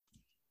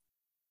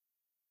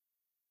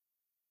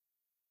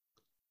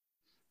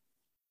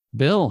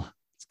Bill,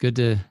 it's good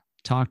to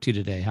talk to you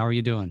today. How are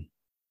you doing?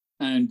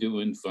 I'm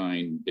doing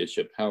fine,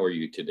 Bishop. How are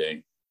you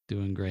today?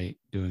 Doing great,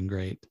 doing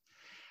great.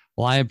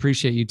 Well, I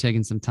appreciate you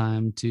taking some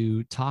time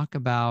to talk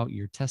about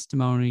your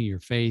testimony, your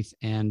faith,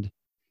 and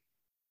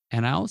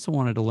I also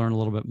wanted to learn a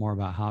little bit more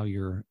about how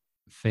your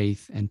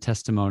faith and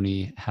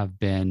testimony have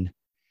been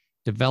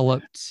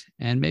developed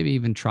and maybe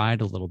even tried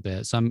a little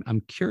bit. So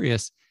I'm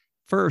curious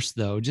first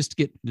though, just to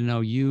get to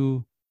know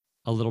you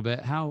a little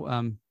bit.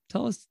 How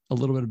tell us a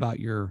little bit about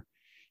your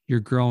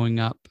growing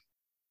up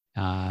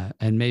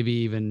and maybe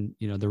even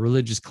the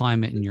religious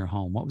climate in your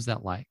home. What was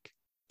that like?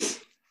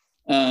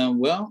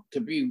 Well, to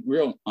be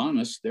real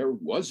honest, there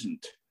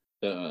wasn't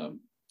uh,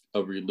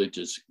 a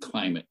religious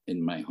climate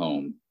in my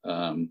home.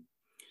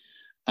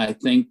 I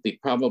think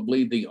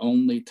probably the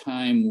only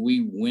time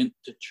we went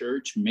to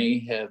church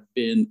may have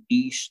been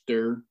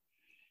Easter,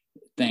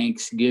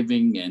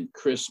 Thanksgiving, and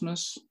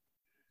Christmas.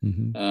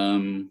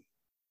 Mm-hmm.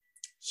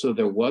 So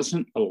there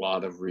wasn't a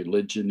lot of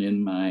religion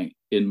in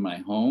my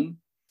home.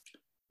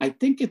 I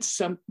think it's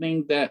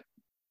something that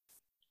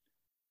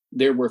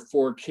there were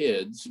four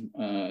kids,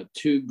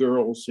 two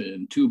girls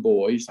and two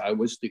boys. I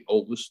was the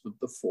oldest of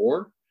the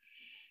four.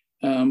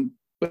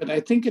 But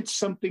I think it's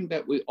something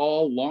that we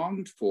all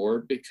longed for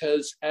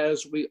because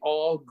as we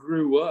all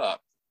grew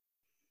up,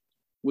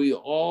 we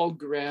all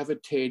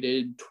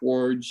gravitated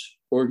towards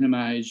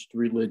organized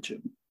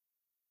religion.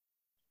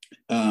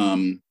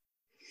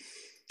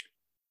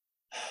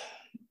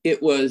 It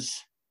was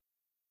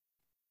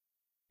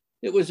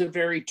a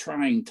very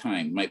trying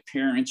time. My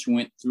parents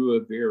went through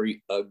a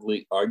very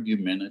ugly,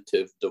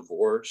 argumentative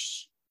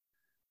divorce.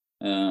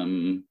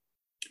 And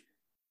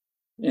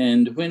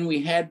when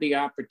we had the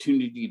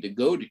opportunity to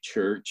go to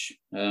church,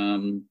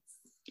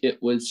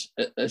 it was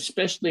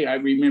especially, I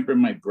remember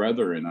my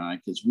brother and I,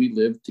 because we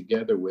lived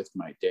together with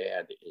my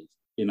dad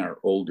in our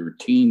older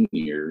teen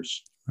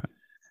years. Right.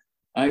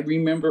 I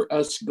remember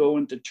us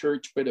going to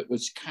church, but it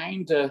was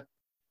kind of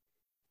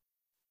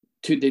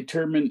to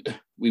determine,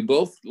 we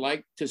both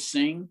liked to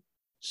sing.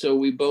 So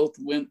we both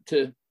went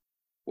to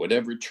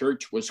whatever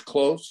church was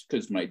close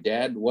because my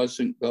dad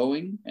wasn't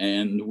going,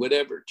 and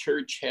whatever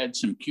church had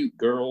some cute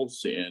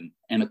girls and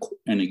a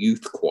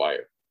youth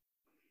choir.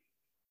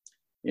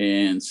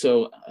 And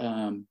so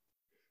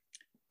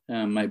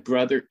my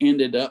brother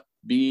ended up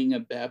being a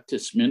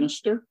Baptist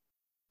minister.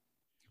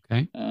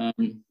 Okay.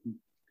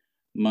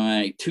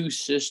 My two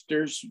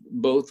sisters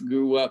both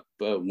grew up,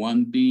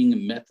 one being a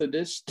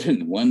Methodist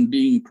and one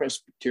being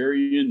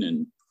Presbyterian,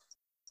 and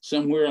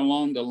somewhere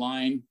along the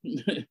line,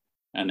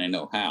 and I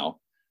know how,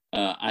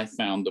 I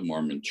found the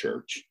Mormon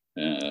church,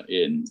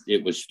 and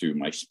it was through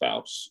my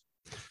spouse.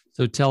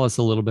 So tell us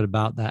a little bit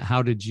about that.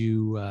 How did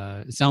you,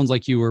 it sounds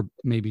like you were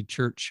maybe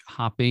church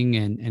hopping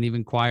and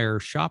even choir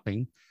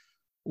shopping.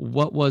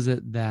 What was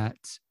it that,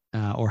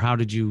 or how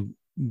did you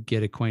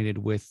get acquainted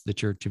with the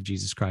Church of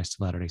Jesus Christ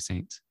of Latter-day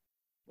Saints?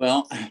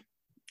 Well,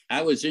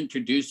 I was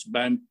introduced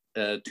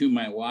to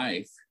my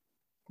wife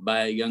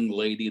by a young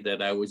lady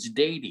that I was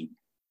dating.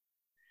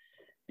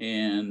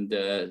 And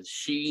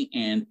she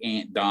and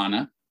Aunt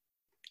Donna,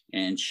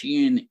 and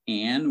she and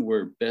Ann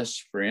were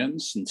best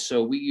friends. And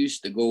so we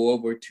used to go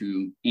over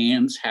to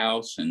Ann's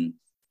house and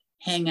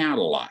hang out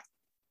a lot.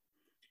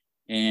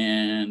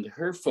 And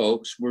her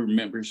folks were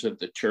members of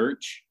the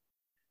church.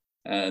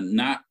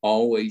 Not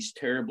always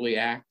terribly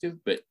active,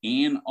 but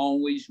Ann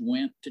always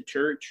went to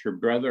church. Her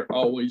brother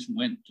always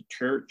went to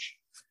church.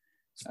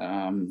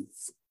 So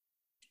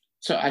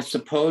I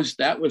suppose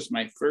that was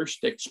my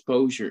first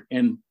exposure.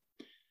 And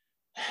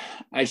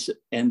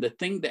the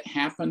thing that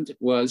happened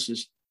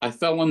is I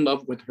fell in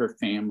love with her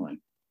family.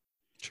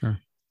 Sure.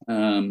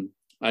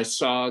 I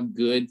saw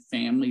good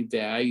family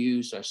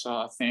values. I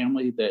saw a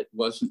family that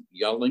wasn't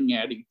yelling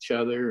at each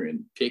other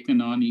and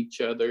picking on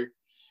each other.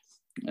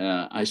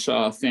 I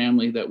saw a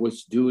family that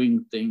was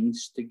doing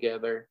things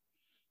together.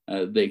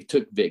 They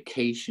took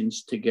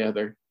vacations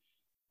together.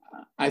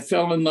 I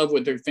fell in love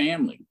with their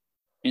family.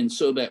 And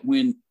so that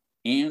when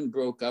Ann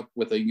broke up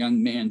with a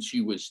young man she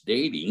was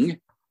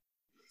dating,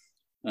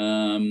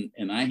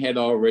 and I had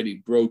already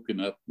broken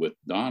up with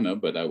Donna,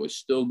 but I was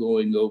still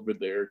going over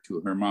there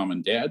to her mom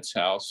and dad's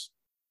house.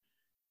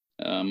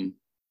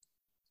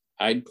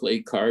 I'd play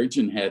cards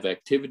and have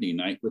activity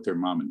night with her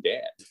mom and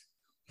dad.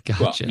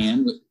 Gotcha.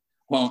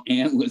 While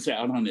Ann was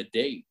out on a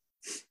date.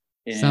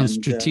 And, sounds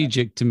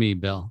strategic to me,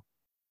 Bill.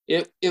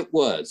 It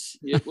was.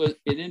 It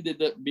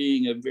ended up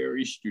being a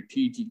very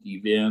strategic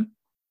event.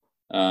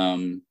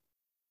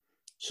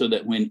 So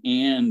that when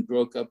Ann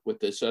broke up with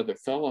this other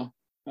fella,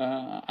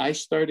 I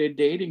started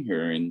dating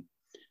her. And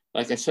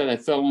like I said, I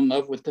fell in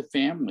love with the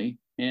family,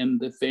 and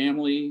the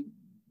family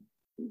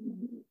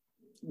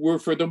were,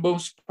 for the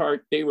most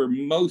part, they were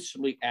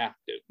mostly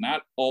active,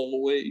 not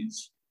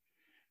always.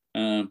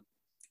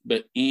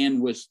 But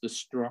Ann was the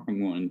strong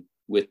one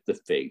with the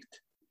faith.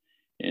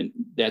 And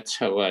that's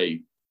how I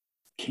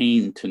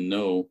came to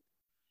know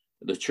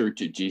the Church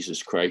of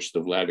Jesus Christ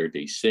of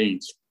Latter-day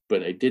Saints,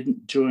 but I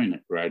didn't join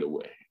it right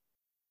away.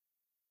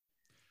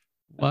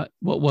 What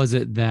was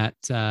it that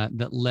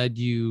led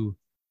you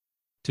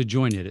to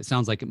join it? It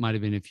sounds like it might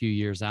have been a few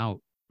years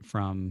out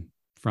from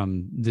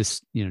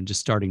this, just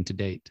starting to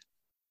date.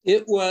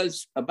 It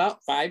was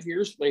about 5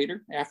 years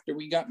later, after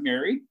we got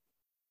married.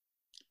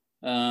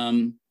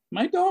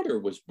 My daughter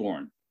was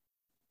born.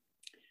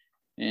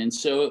 And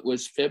so it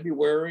was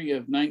February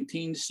of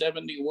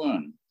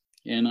 1971.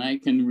 And I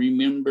can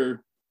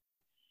remember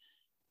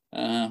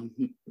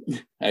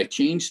I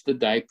changed the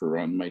diaper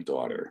on my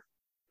daughter.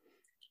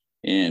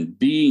 And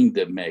being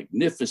the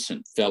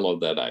magnificent fellow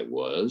that I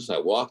was, I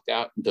walked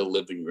out into the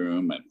living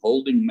room and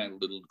holding my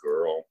little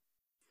girl,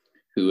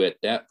 who at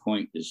that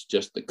point is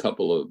just a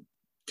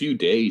few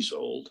days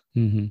old.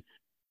 Mm-hmm.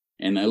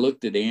 And I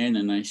looked at Ann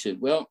and I said,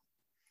 well,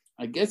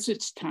 I guess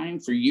it's time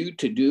for you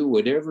to do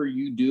whatever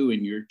you do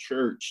in your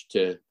church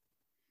to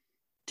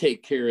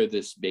take care of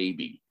this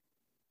baby.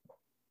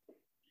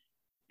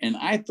 And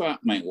I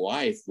thought my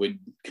wife would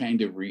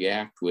kind of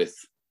react with,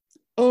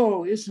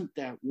 oh, isn't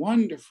that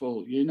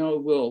wonderful?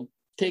 We'll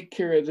take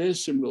care of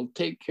this and we'll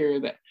take care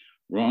of that.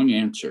 Wrong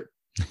answer.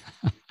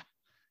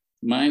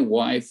 My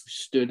wife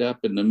stood up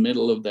in the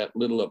middle of that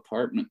little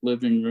apartment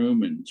living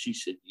room and she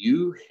said,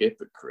 you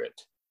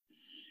hypocrite.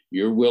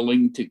 You're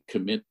willing to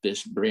commit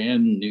this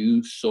brand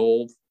new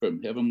soul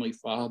from Heavenly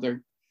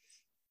Father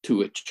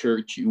to a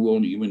church you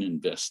won't even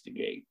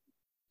investigate.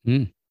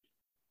 Mm.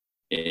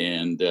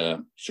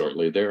 And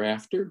shortly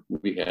thereafter,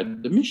 we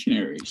had the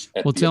missionaries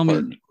at well, the tell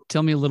apartment.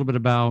 me a little bit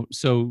about,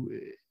 so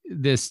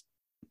this,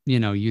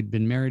 you'd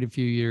been married a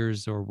few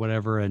years or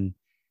whatever, and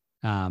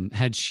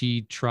had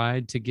she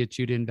tried to get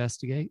you to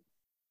investigate?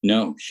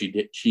 No, she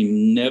did. She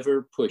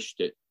never pushed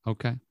it.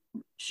 Okay.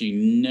 She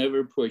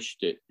never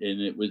pushed it.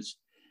 And it was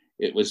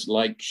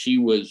like she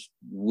was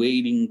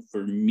waiting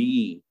for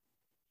me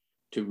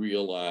to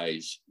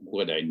realize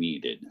what I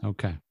needed.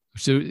 Okay.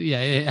 So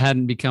yeah, it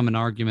hadn't become an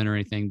argument or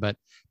anything, but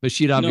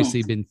she'd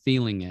obviously been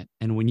feeling it.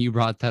 And when you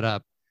brought that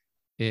up,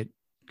 it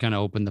kind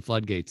of opened the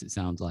floodgates, it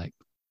sounds like.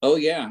 Oh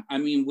yeah. I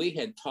mean, we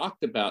had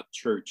talked about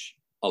church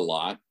a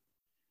lot,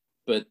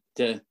 but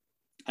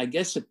I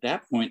guess at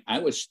that point I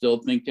was still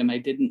thinking I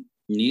didn't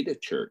need a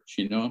church.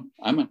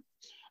 I'm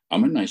a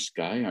nice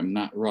guy. I'm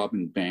not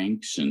robbing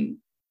banks and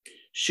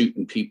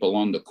shooting people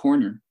on the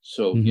corner.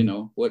 So,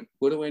 mm-hmm. What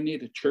do I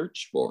need a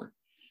church for?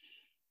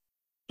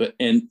 But,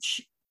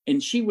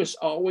 and she was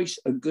always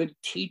a good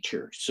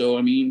teacher. So,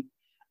 I mean,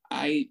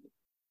 I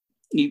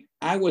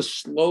was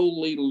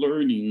slowly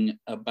learning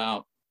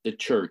about the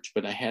church,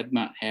 but I had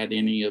not had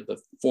any of the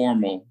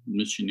formal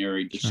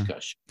missionary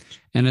discussions. Sure.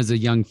 And as a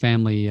young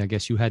family, I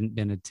guess you hadn't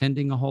been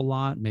attending a whole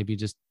lot, maybe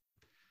just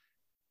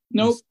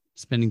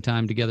spending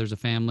time together as a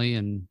family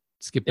and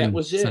skipping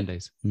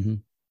Sundays. Mm-hmm.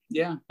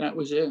 Yeah, that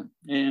was it.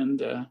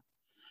 And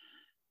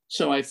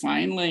so I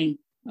finally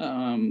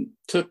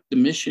took the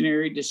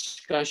missionary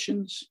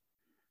discussions.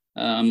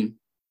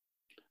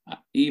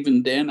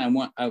 Even then,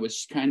 I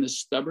was kind of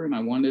stubborn. I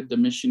wanted the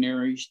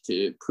missionaries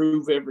to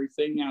prove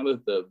everything out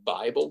of the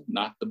Bible,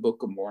 not the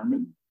Book of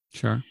Mormon.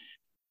 Sure.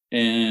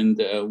 And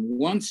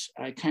once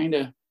I kind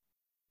of,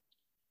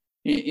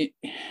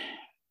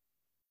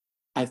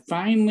 I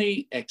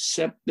finally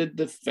accepted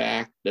the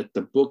fact that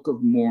the Book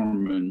of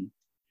Mormon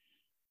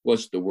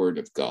was the Word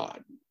of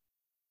God.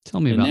 Tell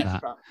me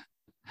about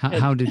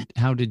that.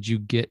 How did you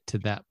get to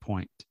that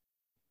point?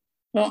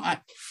 Well,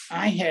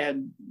 I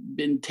had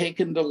been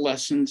taking the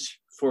lessons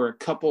for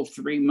a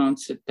 3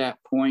 months at that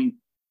point.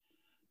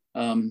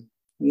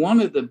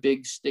 One of the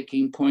big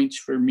sticking points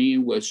for me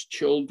was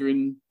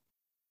children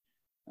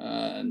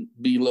who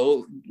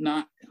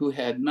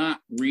had not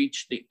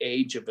reached the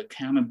age of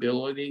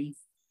accountability,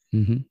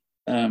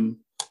 mm-hmm.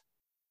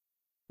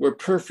 Were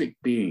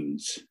perfect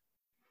beings.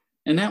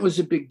 And that was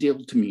a big deal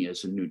to me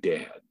as a new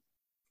dad.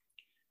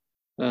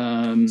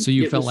 So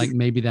you felt like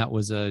maybe that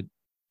was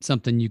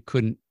something you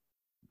couldn't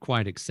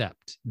quite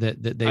accept,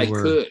 that they I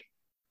were. could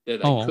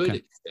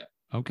accept.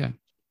 Okay.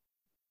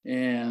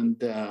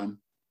 And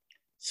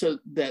so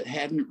that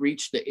hadn't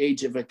reached the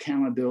age of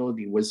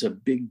accountability was a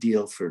big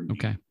deal for me.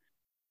 Okay.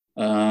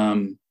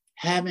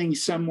 Having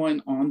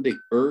someone on the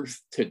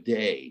earth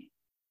today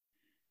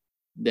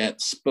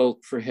that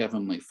spoke for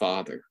Heavenly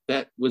Father,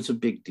 that was a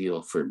big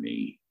deal for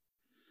me.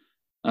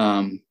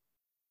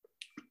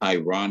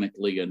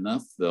 Ironically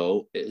enough,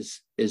 though,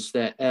 is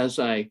that as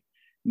I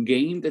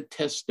gained the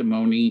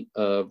testimony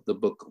of the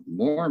Book of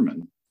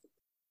Mormon,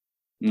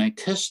 my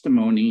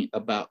testimony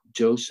about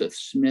Joseph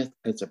Smith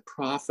as a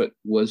prophet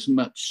was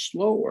much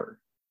slower.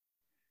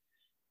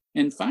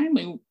 And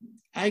finally,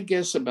 I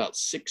guess about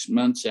 6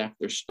 months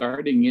after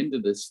starting into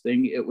this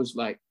thing, it was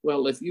like,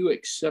 well, if you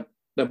accept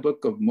the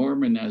Book of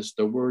Mormon as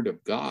the Word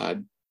of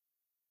God,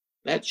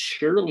 that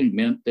surely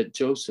meant that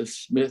Joseph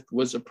Smith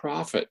was a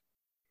prophet.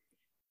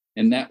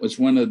 And that was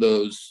one of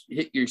those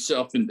hit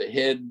yourself in the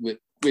head with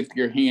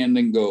your hand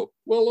and go,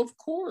 well, of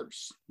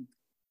course.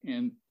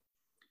 And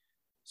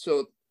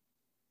so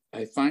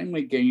I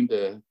finally gained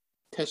a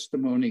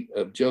testimony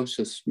of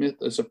Joseph Smith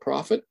as a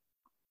prophet,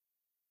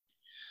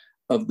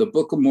 of the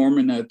Book of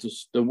Mormon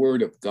as the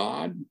Word of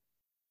God,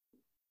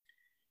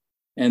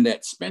 and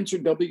that Spencer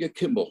W.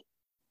 Kimball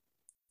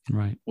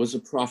Right. was a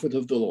prophet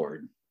of the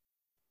Lord.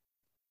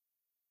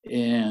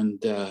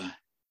 And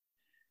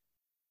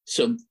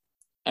so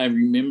I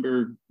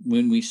remember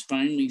when we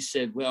finally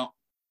said, well,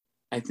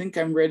 I think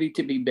I'm ready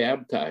to be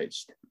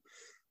baptized.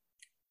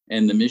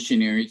 And the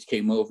missionaries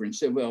came over and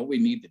said, well, we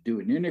need to do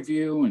an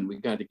interview and we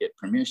got to get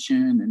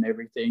permission and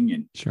everything.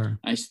 And Sure.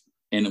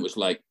 And it was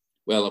like,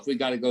 well, if we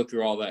got to go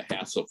through all that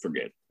hassle,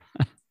 forget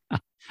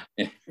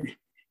it.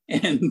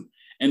 and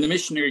the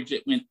missionaries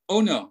went, oh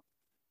no.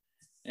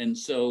 And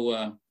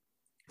so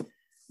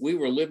we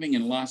were living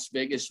in Las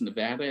Vegas,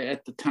 Nevada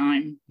at the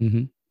time.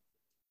 Mm-hmm.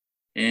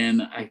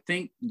 And I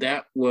think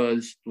that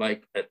was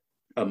like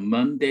a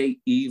Monday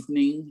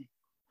evening.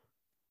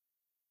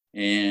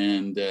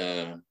 And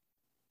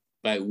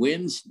by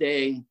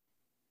Wednesday,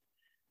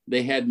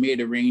 they had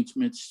made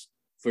arrangements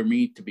for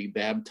me to be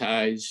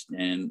baptized.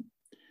 And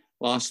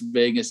Las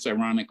Vegas,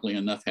 ironically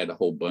enough, had a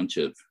whole bunch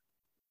of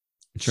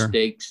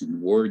stakes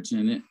and wards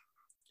in it.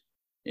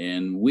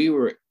 And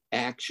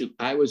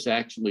I was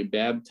actually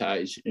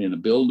baptized in a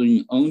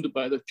building owned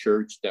by the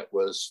church that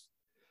was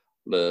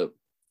the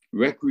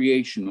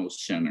recreational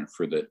center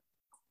for the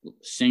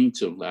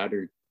saints of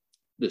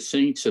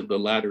the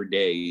latter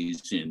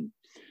days in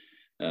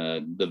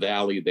the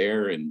valley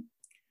there. And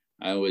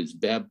I was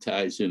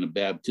baptized in a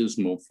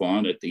baptismal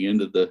font at the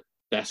end of the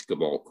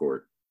basketball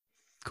court.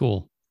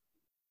 Cool.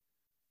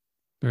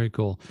 Very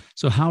cool.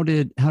 So how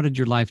did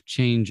your life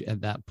change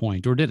at that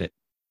point, or did it?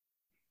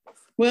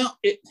 Well,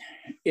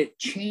 it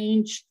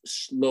changed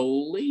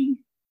slowly.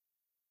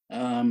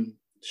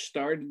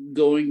 Started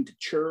going to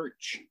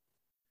church,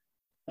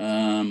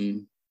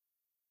 and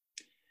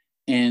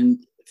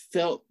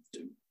felt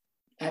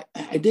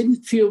I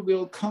didn't feel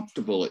real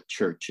comfortable at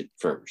church at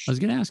first. I was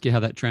going to ask you how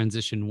that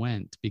transition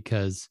went,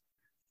 because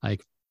I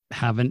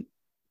haven't,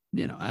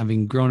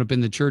 having grown up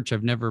in the church,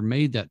 I've never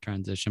made that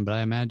transition, but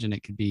I imagine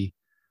it could be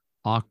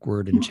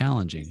awkward and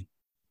challenging.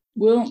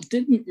 Well,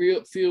 didn't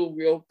feel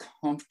real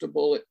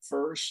comfortable at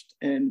first.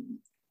 And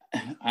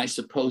I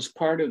suppose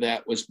part of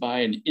that was by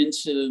an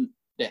incident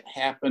that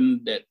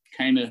happened that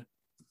kind of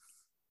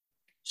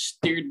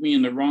steered me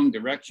in the wrong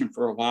direction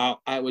for a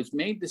while. I was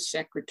made the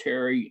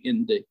secretary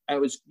I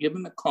was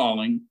given the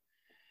calling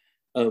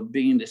of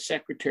being the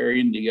secretary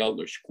in the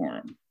elders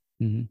quorum.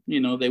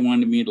 Mm-hmm. They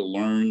wanted me to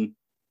learn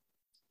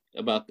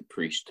about the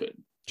priesthood.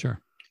 Sure.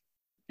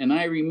 And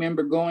I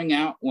remember going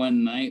out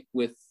one night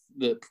with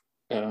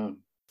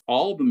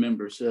all the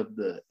members of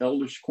the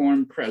elders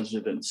quorum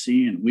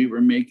presidency, and we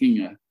were making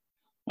a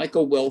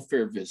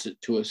welfare visit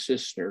to a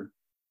sister.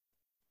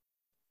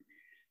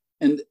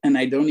 And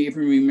I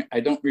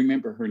don't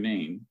remember her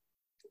name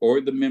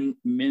or the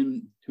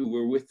men who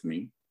were with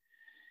me,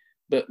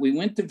 but we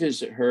went to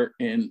visit her,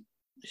 and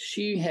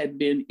she had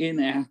been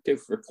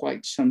inactive for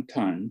quite some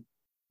time.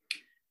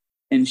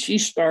 And she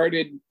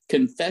started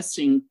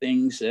confessing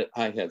things that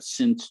I have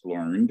since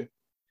learned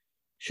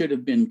should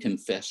have been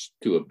confessed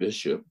to a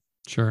bishop.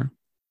 Sure.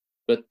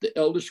 But the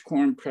elders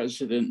quorum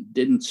president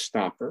didn't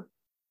stop her,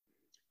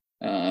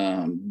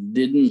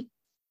 didn't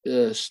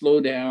slow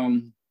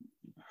down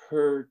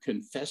her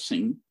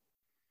confessing.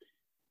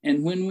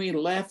 And when we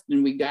left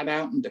and we got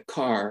out in the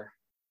car,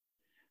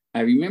 I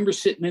remember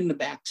sitting in the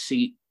back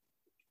seat,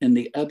 and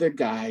the other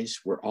guys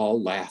were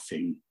all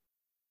laughing.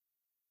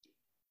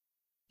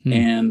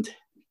 And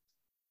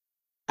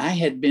I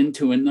had been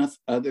to enough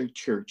other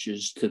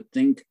churches to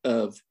think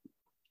of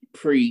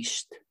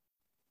priest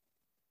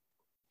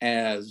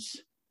as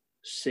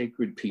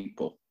sacred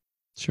people.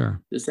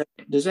 Sure. Does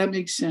that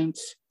make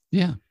sense?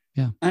 Yeah.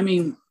 Yeah. I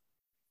mean,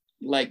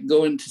 like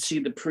going to see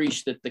the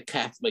priest at the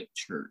Catholic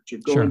Church, or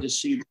going to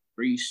see the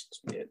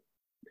priest.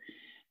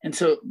 And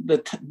so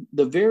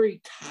the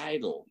very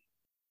title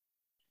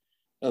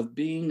of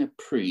being a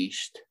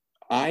priest,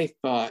 I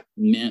thought,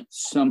 meant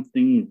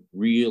something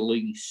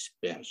really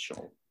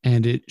special.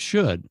 And it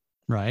should,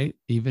 right?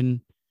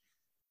 Even,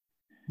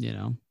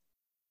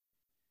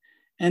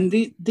 And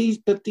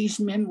these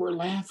men were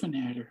laughing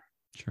at her.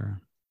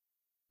 Sure.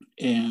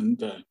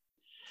 And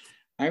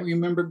I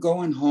remember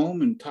going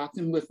home and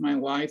talking with my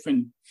wife,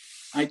 and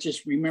I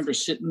just remember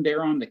sitting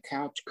there on the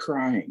couch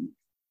crying.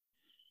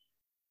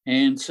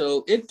 And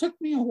so it took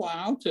me a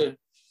while to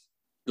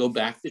go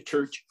back to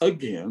church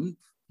again.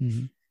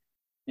 Mm-hmm.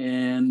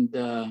 And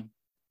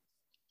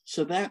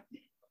so that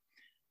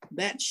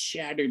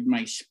shattered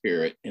my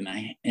spirit, and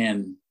I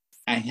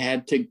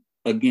had to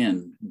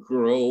again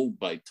grow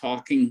by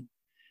talking.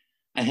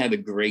 I had a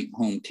great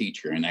home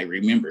teacher, and I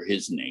remember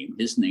his name.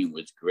 His name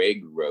was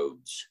Greg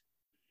Rhodes.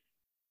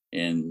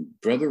 And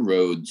Brother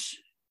Rhodes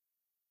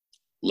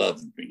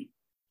loved me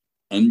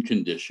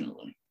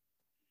unconditionally.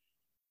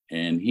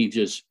 And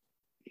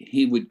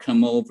he would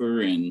come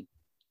over and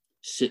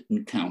sit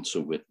and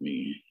counsel with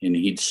me, and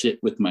he'd sit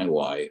with my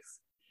wife.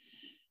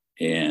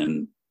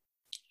 And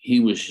he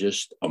was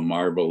just a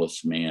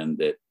marvelous man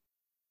that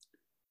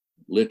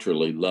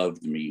literally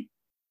loved me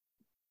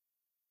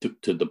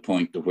to the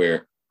point to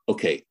where,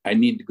 okay, I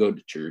need to go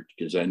to church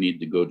because I need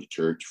to go to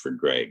church for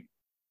Greg.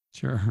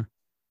 Sure.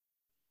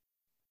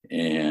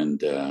 And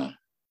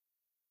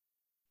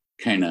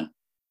kind of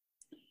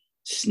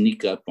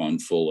sneak up on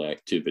full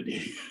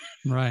activity.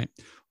 Right.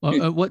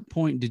 Well, at what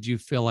point did you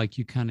feel like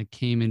you kind of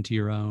came into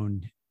your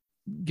own,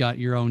 got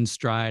your own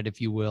stride,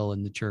 if you will,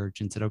 in the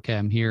church and said, okay,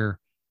 I'm here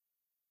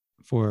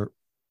for,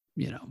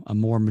 a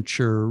more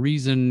mature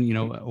reason,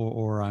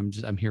 or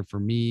I'm here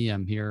for me.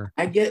 I'm here.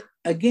 I guess,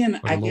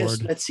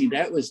 Lord. let's see,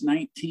 that was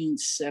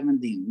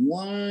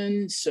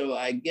 1971. So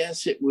I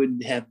guess it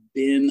would have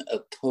been a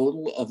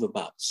total of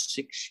about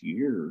 6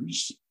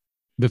 years.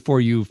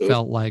 Before you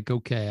felt like,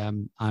 okay,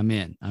 I'm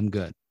in, I'm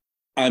good.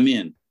 I'm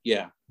in.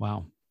 Yeah.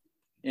 Wow.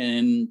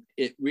 And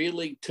it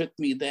really took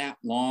me that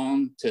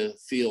long to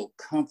feel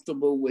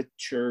comfortable with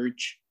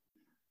church.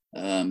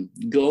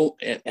 Go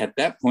at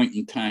that point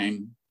in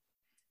time,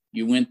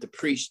 you went to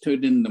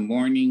priesthood in the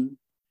morning.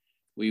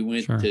 We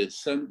went to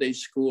Sunday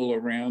school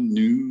around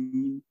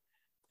noon.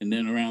 And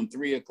then around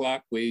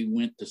 3:00, we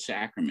went to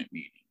sacrament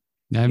meeting.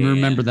 I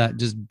remember that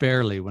just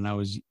barely when I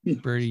was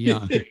very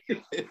young.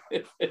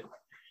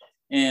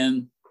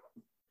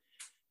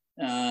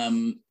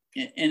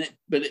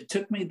 But it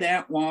took me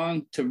that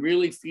long to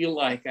really feel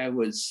like I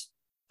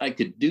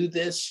could do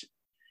this.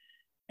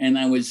 And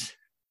I was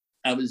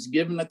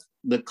given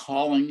the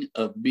calling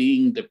of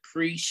being the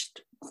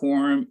priest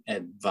quorum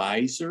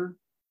advisor.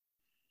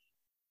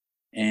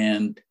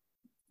 And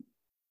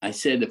I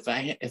said, if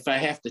I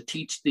have to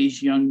teach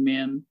these young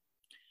men,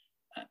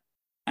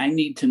 I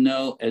need to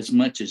know as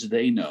much as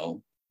they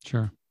know.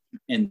 Sure.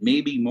 And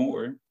maybe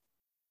more,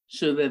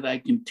 so that I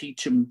can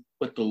teach them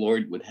what the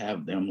Lord would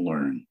have them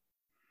learn.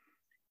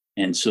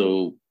 And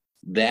so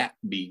that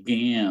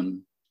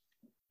began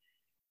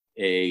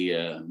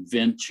a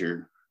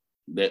venture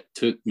that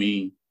took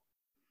me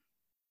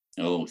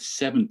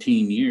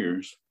 17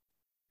 years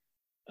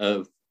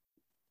of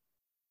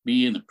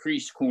being a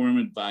priest quorum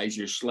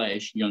advisor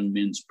 / young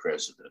men's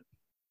president.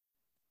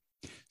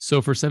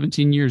 So for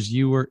 17 years,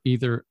 you were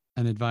either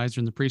an advisor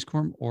in the priest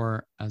quorum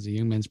or as a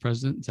young men's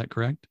president. Is that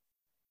correct?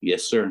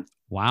 Yes, sir.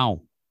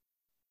 Wow.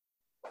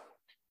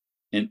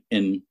 And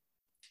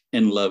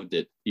loved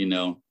it,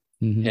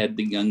 Mm-hmm. Had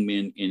the young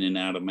men in and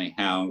out of my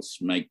house.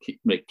 My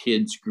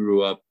kids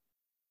grew up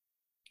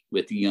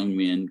with the young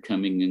men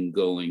coming and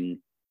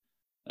going.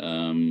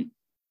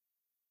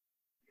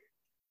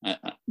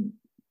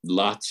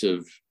 Lots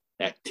of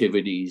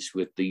activities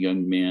with the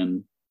young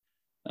men.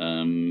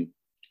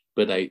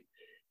 But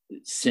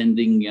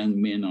sending young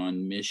men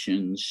on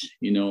missions,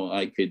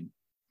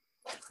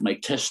 my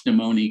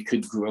testimony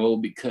could grow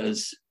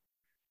because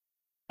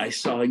I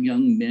saw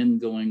young men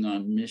going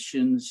on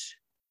missions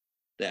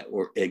that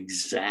were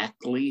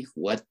exactly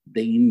what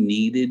they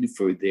needed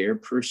for their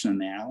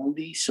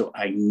personality. So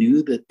I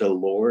knew that the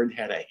Lord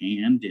had a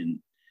hand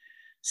in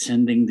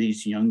sending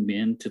these young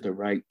men to the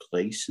right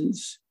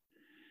places.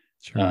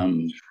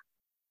 Sure.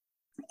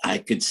 I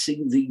could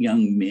see the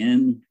young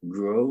men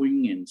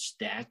growing in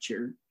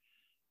stature.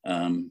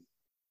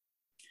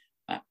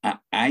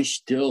 I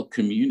still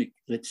communicate.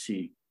 Let's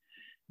see,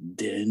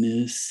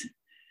 Dennis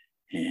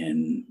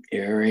and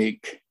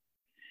Eric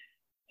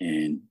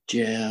and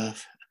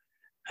Jeff.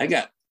 I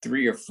got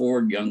 3 or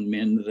 4 young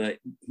men they're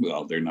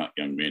not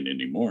young men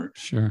anymore.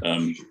 Sure.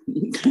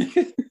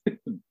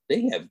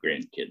 They have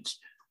grandkids.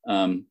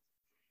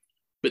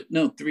 But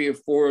no, 3 or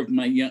 4 of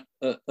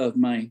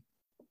my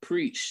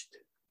priests,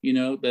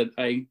 that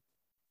I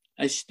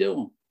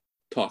still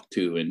talk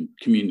to and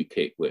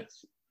communicate with.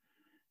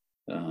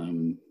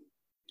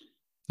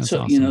 That's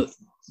so awesome.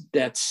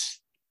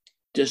 that's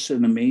just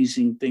an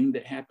amazing thing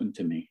that happened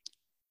to me.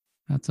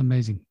 That's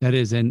amazing. That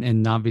is,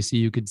 and obviously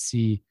you could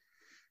see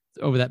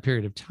over that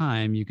period of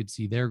time, you could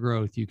see their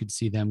growth. You could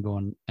see them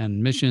go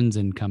on missions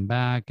and come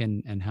back,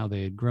 and how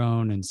they had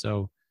grown. And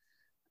so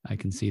I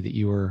can see that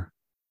you were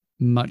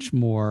much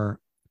more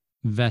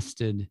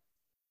vested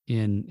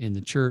in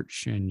the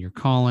church and your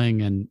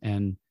calling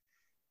and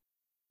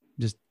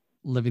just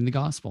living the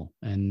gospel.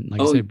 And like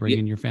I say,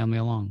 bringing your family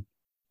along.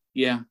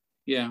 Yeah.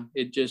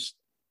 It just,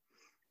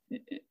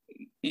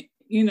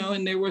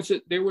 and there was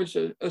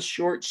a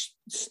short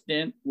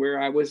stint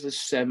where I was a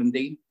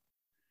 70.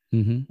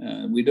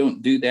 Mm-hmm. We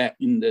don't do that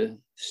in the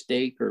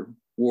stake or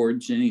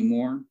wards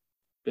anymore,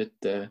 but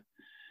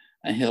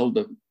I held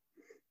a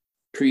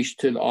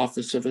priesthood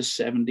office of a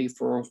 70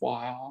 for a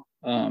while.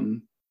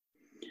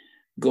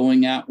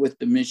 Going out with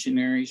the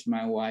missionaries,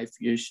 my wife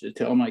used to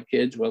tell my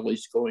kids, well,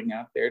 he's going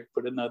out there to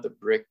put another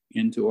brick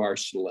into our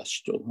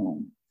celestial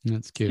home.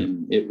 That's cute.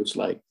 And it was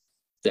like,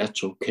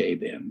 that's okay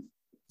then.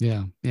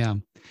 Yeah.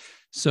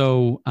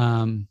 So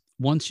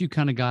once you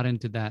kind of got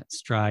into that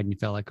stride and you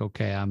felt like,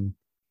 okay,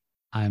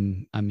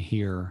 I'm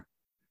here.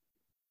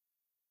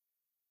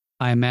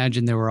 I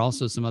imagine there were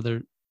also some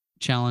other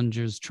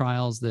challenges,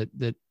 trials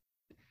that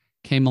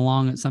came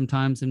along at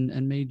sometimes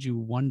and made you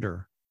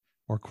wonder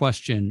or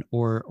question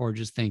or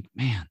just think,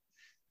 man,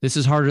 this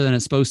is harder than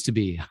it's supposed to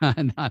be.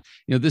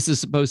 This is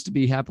supposed to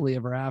be happily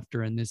ever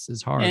after, and this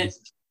is hard.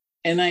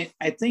 And I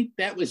think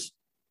that was,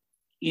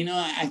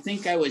 I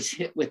think I was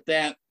hit with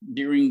that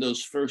during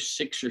those first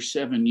 6 or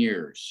 7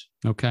 years.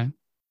 Okay.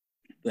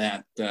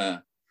 That,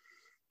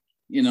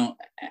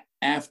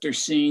 after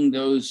seeing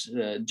those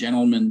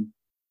gentlemen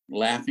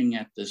laughing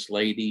at this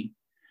lady,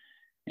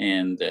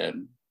 and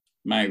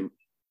my,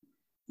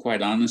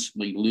 quite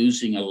honestly,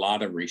 losing a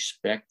lot of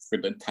respect for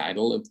the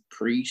title of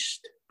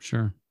priest.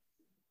 Sure.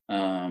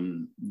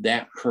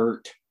 That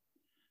hurt.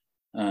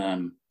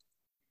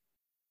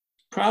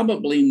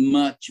 Probably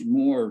much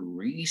more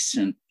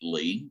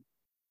recently,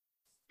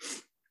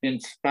 in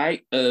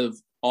spite of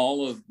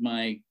all of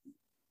my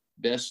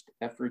best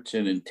efforts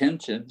and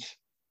intentions,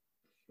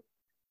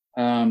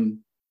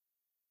 when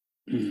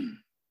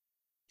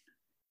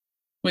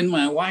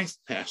my wife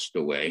passed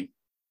away,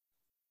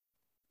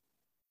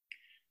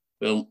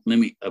 well, let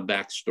me, a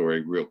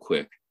backstory real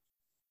quick.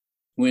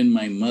 When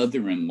my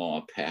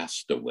mother-in-law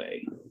passed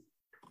away,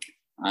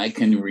 I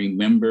can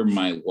remember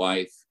my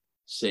wife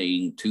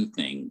saying two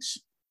things.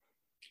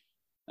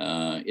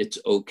 It's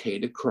okay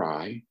to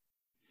cry,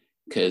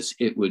 because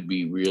it would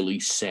be really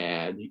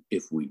sad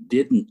if we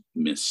didn't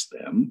miss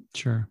them.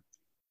 Sure.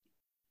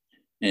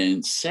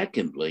 And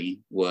secondly,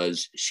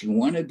 was she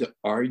wanted to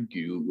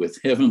argue with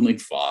Heavenly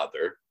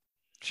Father,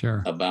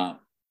 sure,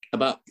 about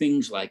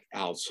things like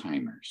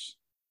Alzheimer's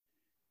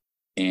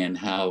and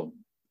how,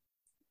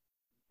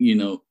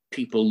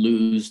 people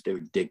lose their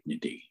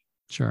dignity.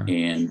 Sure.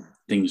 And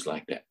things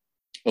like that.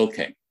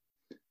 Okay.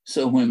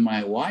 So when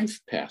my wife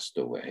passed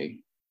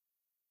away,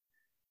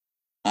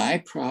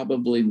 I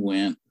probably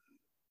went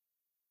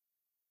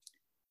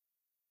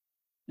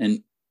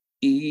an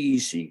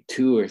easy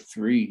 2 or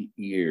 3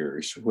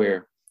 years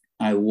where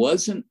I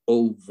wasn't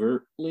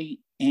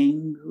overtly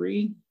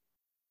angry,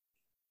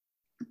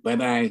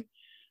 but I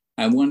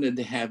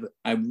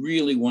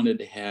really wanted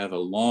to have a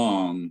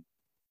long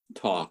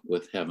talk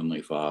with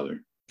Heavenly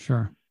Father.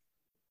 Sure.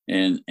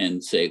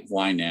 And say,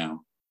 why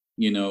now?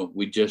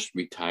 We just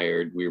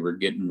retired. We were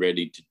getting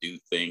ready to do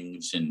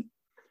things, and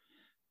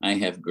I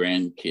have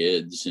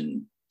grandkids,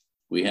 and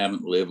we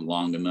haven't lived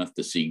long enough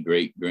to see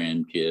great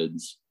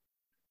grandkids.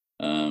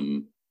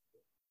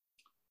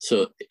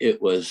 So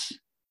it was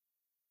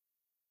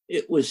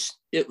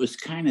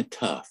kind of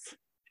tough.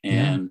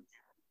 And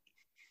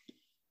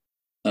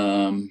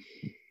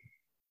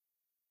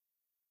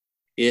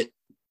it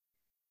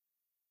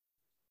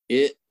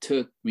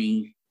took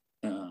me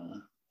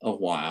a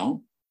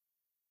while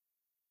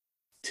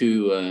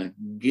to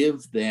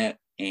give that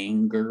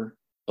anger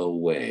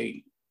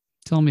away.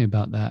 Tell me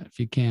about that, if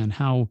you can.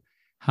 How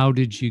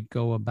did you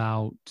go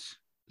about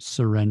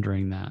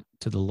surrendering that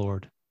to the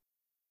Lord?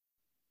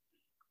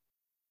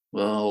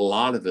 Well, a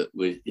lot of it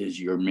is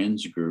your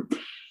men's group.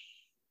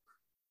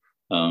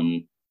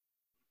 One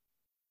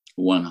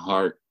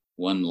heart,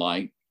 one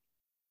light.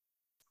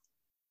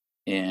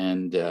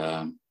 And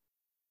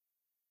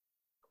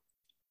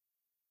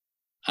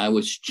I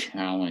was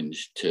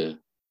challenged to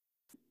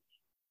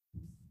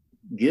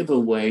give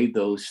away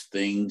those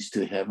things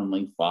to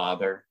Heavenly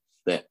Father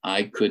that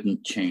I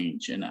couldn't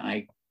change. And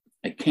I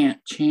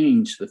can't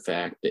change the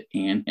fact that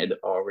Anne had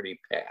already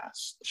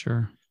passed.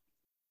 Sure.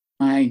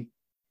 I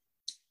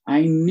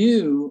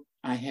knew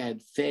I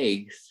had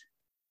faith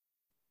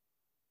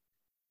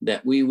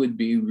that we would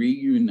be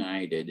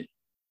reunited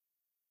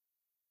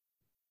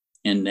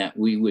and that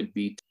we would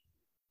be,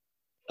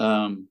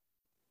 but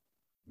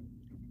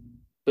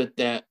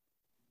that,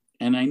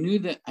 and I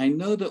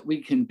know that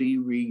we can be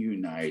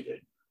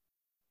reunited,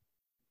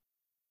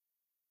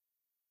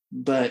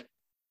 but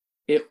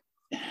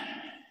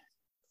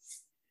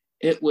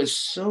it was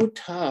so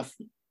tough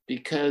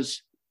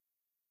because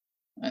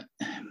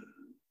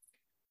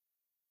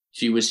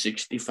she was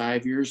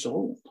 65 years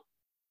old.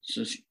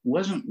 So she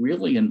wasn't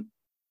really an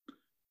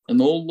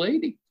old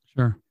lady.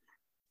 Sure.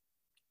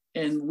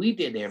 And we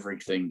did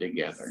everything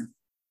together.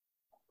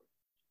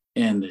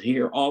 And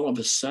here, all of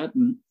a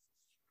sudden,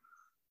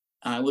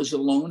 I was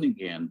alone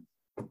again.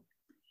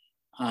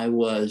 I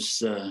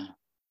was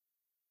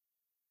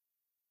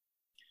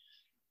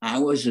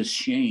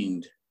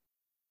ashamed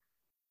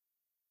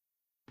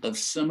of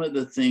some of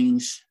the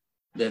things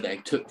that I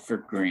took for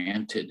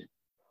granted.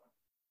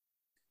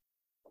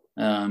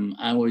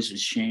 I was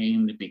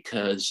ashamed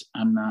because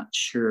I'm not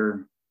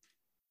sure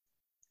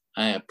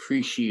I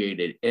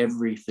appreciated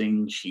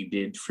everything she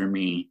did for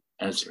me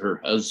as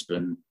her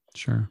husband,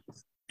 sure,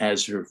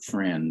 as her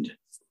friend.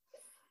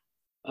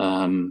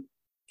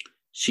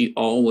 She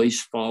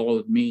always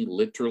followed me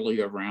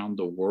literally around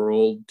the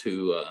world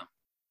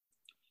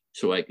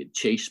so I could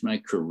chase my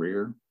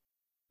career.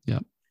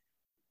 Yep.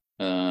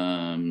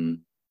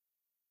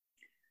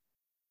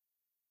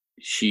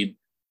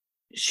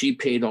 She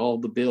paid all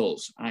the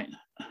bills. I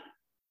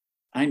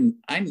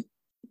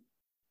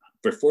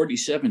for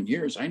 47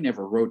 years, I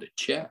never wrote a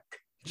check.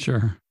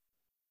 Sure.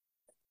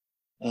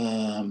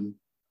 And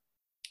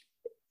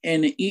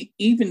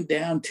even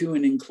down to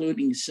and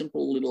including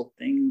simple little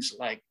things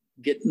like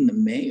getting the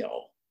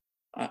mail.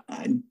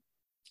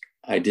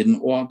 I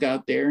didn't walk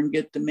out there and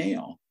get the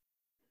mail.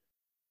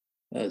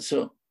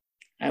 So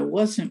I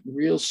wasn't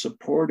real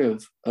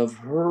supportive of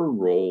her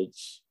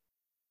roles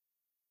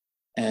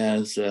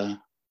as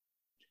a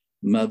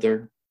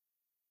mother,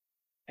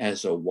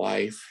 as a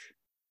wife,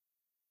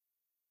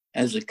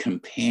 as a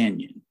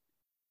companion.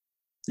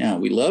 Now,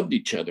 we loved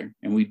each other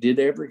and we did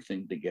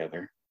everything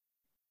together,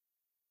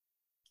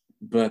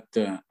 but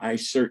I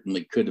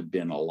certainly could have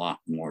been a lot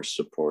more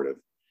supportive.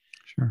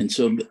 Sure. And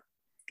so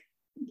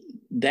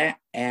that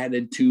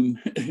added to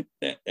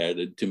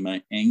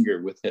my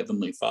anger with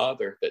Heavenly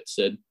Father that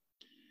said,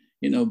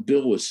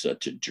 Bill was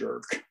such a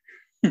jerk.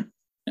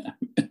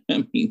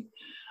 I mean,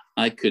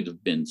 I could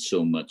have been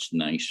so much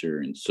nicer.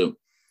 And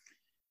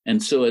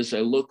so as I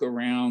look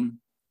around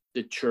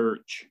the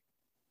church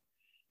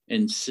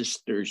and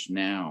sisters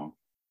now,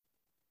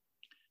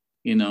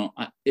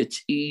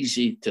 it's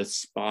easy to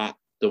spot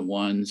the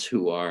ones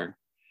who are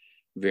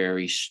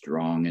very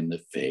strong in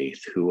the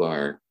faith, who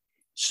are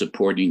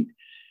supporting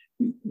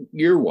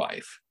your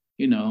wife,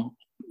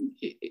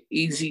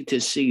 easy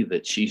to see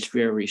that she's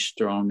very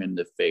strong in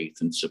the faith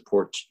and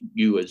supports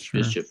you as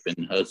Sure. bishop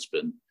and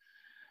husband.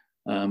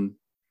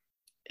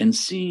 And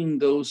seeing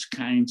those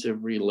kinds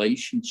of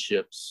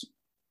relationships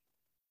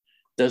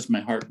does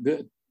my heart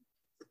good.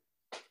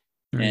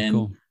 Very and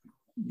cool.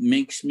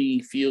 makes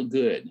me feel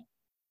good.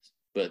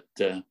 But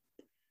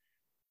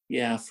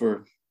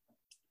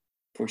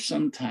for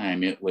some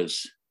time it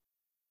was,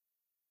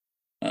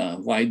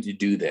 why'd you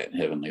do that,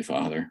 Heavenly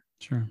Father?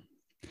 Sure.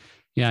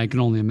 Yeah, I can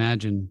only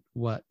imagine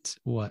what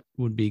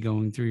would be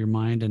going through your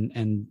mind,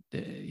 and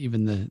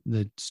even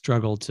the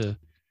struggle to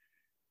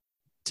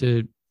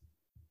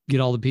get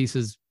all the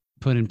pieces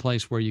put in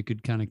place where you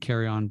could kind of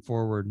carry on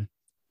forward.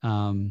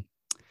 And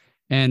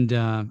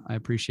I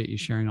appreciate you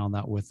sharing all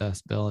that with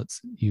us, Bill.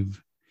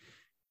 You've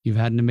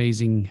had an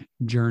amazing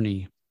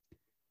journey,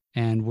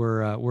 and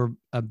we're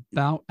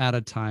about out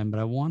of time, but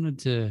I wanted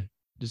to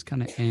just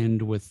kind of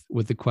end with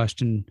the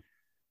question: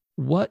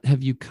 what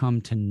have you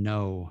come to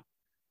know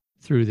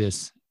through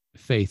this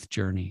faith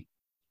journey?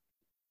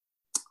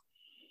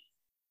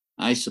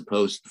 I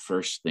suppose the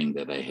first thing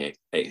that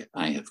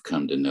I have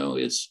come to know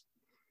is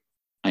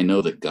I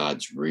know that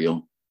God's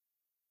real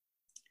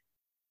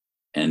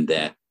and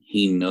that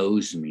He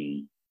knows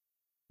me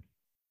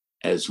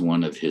as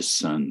one of His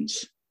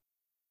sons.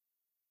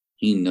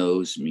 He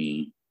knows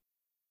me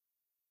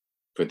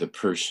for the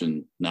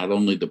person, not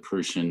only the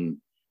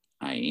person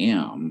I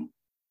am,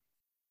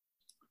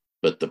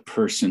 but the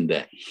person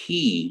that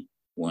He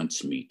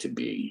wants me to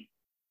be.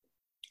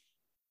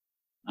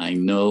 I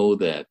know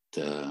that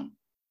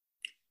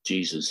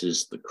Jesus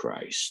is the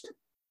Christ.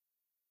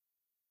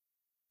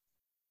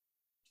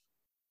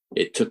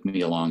 It took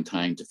me a long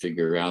time to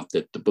figure out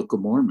that the Book of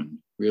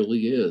Mormon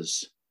really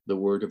is the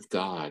Word of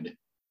God,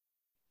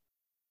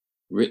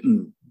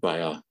 written by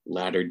a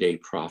latter-day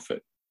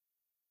prophet.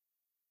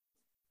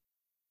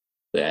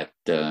 That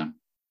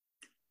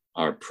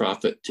our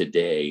prophet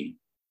today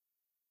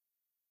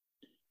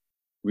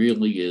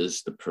really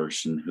is the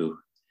person who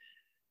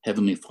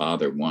Heavenly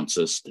Father wants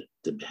us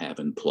to have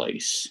in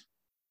place.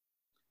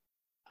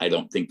 I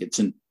don't think it's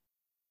an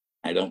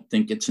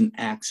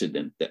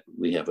accident that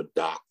we have a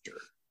doctor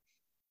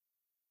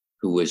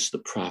who is the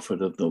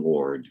prophet of the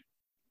Lord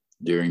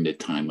during the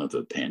time of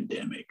a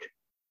pandemic.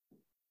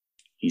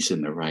 He's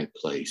in the right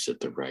place at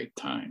the right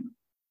time.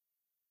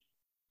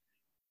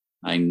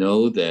 I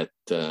know that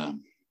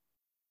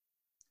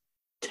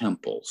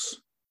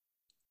temples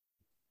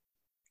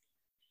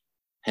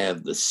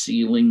have the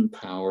sealing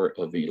power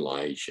of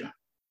Elijah,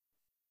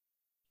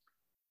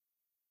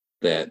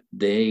 that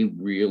they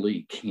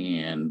really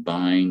can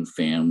bind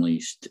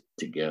families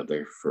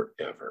together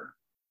forever.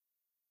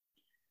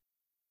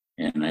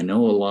 And I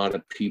know a lot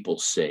of people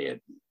say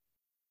it,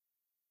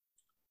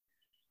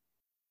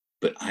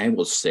 but I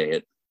will say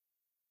it,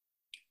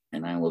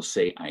 and I will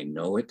say I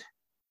know it.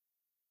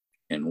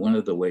 And one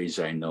of the ways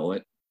I know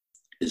it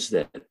is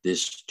that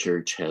this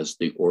church has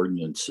the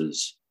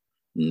ordinances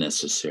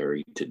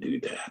necessary to do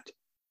that.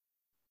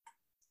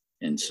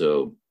 And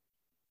so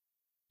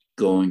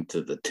going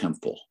to the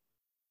temple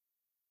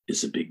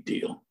is a big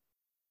deal.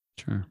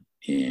 Sure.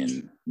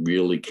 And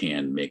really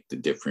can make the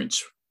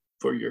difference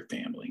for your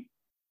family.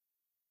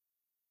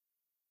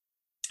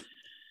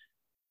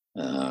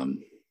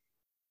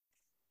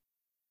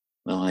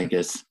 Well, I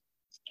guess,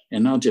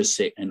 and I'll just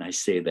say, and I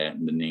say that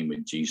in the name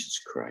of Jesus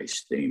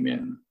Christ,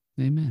 amen.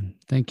 Amen.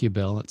 Thank you,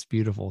 Bill. It's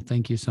beautiful.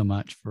 Thank you so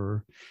much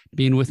for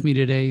being with me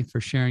today,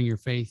 for sharing your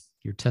faith,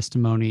 your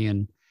testimony,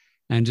 and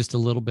just a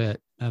little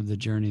bit of the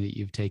journey that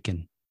you've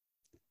taken.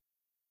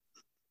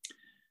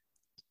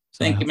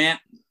 So Thank you, Matt.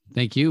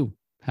 Thank you.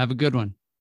 Have a good one.